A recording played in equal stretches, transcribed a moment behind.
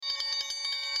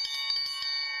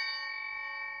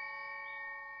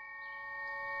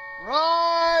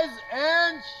rise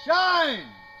and shine.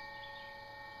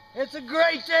 It's a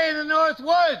great day in the North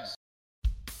Woods.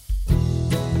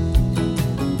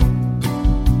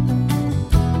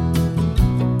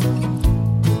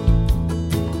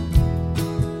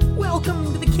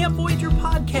 Welcome to the Camp Voyager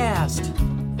podcast.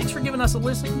 Thanks for giving us a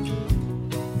listen.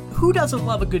 Who doesn't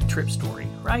love a good trip story,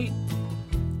 right?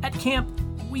 At camp,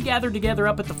 we gather together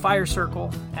up at the fire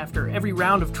circle after every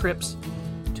round of trips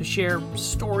to share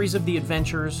stories of the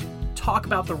adventures, talk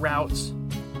about the routes,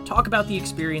 talk about the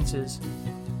experiences.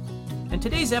 And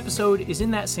today's episode is in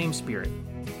that same spirit.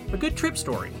 A good trip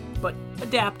story, but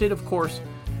adapted, of course,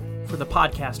 for the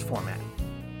podcast format.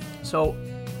 So,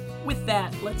 with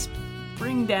that, let's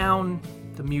bring down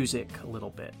the music a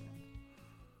little bit.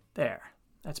 There,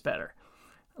 that's better.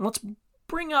 And let's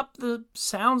bring up the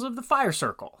sounds of the fire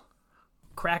circle.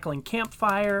 Crackling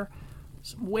campfire,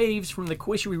 some waves from the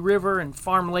Quishue River and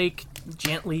Farm Lake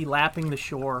gently lapping the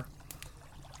shore.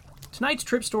 Tonight's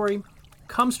trip story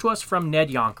comes to us from Ned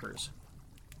Yonkers.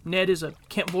 Ned is a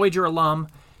Camp Voyager alum.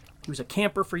 He was a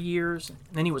camper for years, and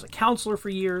then he was a counselor for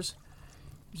years.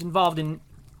 He was involved in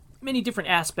many different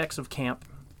aspects of camp,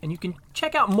 and you can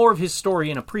check out more of his story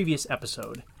in a previous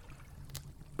episode.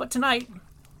 But tonight,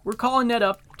 we're calling Ned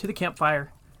up to the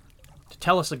campfire to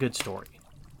tell us a good story.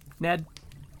 Ned,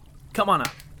 come on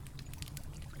up.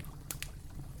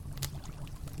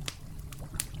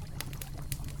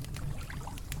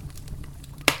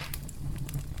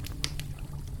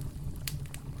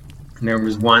 There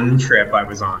was one trip I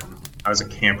was on. I was a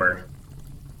camper.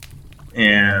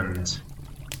 And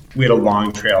we had a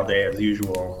long trail day as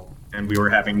usual. And we were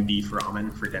having beef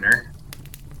ramen for dinner.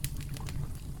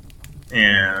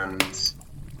 And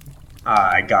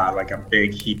I got like a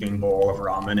big heaping bowl of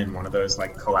ramen in one of those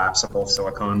like collapsible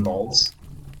silicone bowls.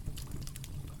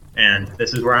 And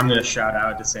this is where I'm going to shout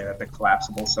out to say that the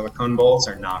collapsible silicone bowls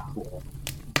are not cool.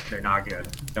 They're not good.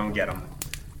 Don't get them.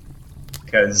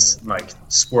 Because like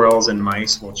squirrels and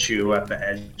mice will chew at the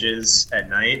edges at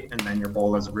night, and then your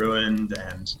bowl is ruined.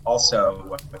 And also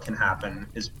what can happen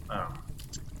is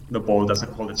the bowl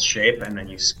doesn't hold its shape, and then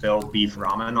you spill beef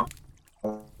ramen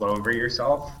all over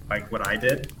yourself, like what I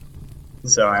did.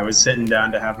 So I was sitting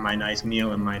down to have my nice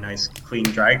meal in my nice clean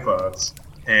dry clothes,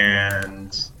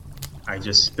 and I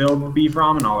just spilled beef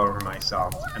ramen all over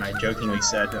myself. And I jokingly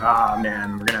said,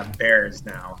 man, we're gonna have bears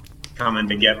now coming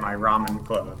to get my ramen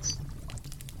clothes.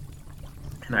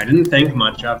 And I didn't think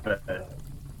much of it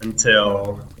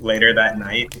until later that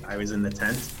night. I was in the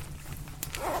tent,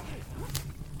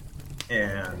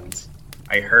 and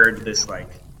I heard this like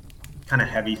kind of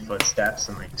heavy footsteps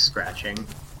and like scratching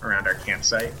around our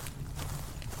campsite.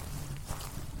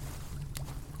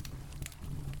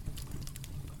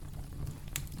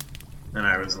 And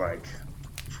I was like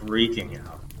freaking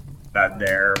out that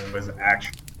there was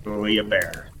actually a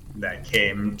bear that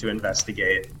came to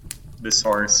investigate the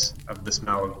source of the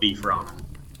smell of beef ramen.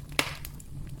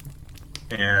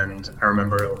 And I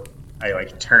remember I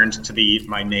like turned to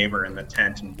my neighbor in the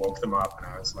tent and woke them up, and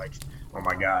I was like, oh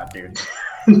my God, dude,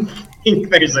 I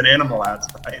think there's an animal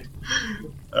outside.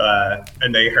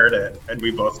 And they heard it, and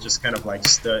we both just kind of like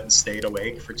stayed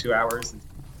awake for 2 hours.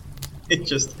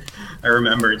 I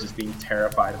remember just being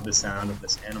terrified of the sound of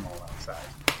this animal outside.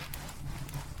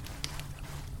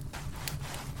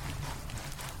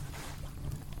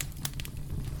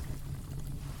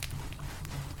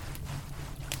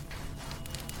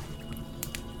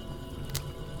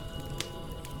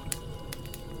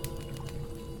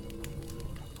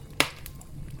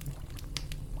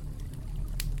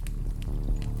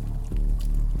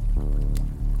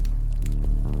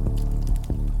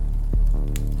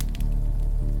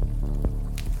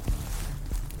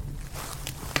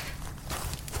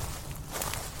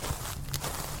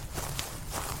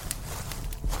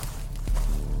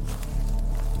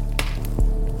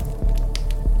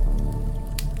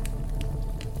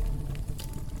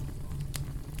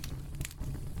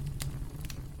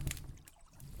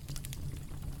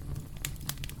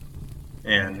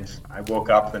 And I woke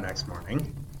up the next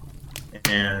morning,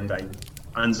 and I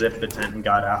unzipped the tent and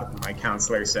got out, and my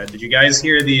counselor said, "Did you guys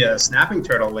hear the snapping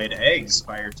turtle laid eggs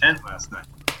by your tent last night?"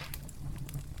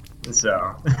 And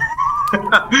so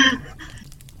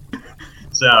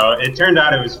it turned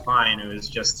out it was fine. It was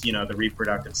just, the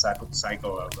reproductive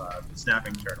cycle of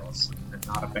snapping turtles, and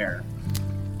not a bear.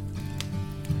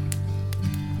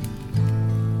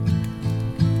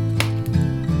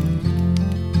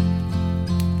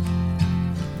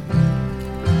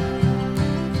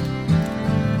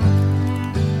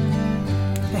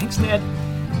 Thanks, Ned,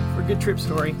 for a good trip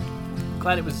story.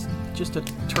 Glad it was just a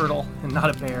turtle and not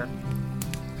a bear.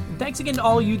 And thanks again to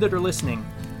all of you that are listening.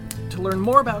 To To learn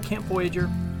more about Camp Voyager,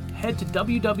 head to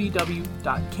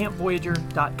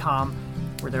www.campvoyager.com,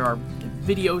 where there are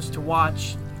videos to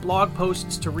watch, blog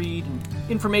posts to read, and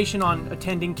information on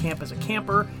attending camp as a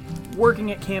camper,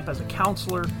 working at camp as a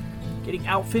counselor, getting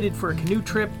outfitted for a canoe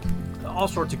trip, all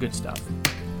sorts of good stuff.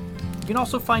 You can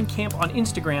also find camp on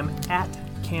Instagram at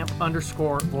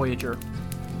camp_Voyager.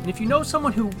 And if you know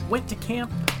someone who went to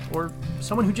camp, or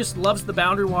someone who just loves the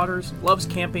Boundary Waters, loves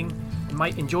camping, and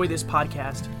might enjoy this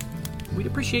podcast, we'd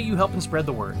appreciate you helping spread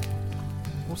the word.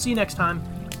 We'll see you next time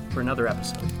for another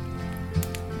episode.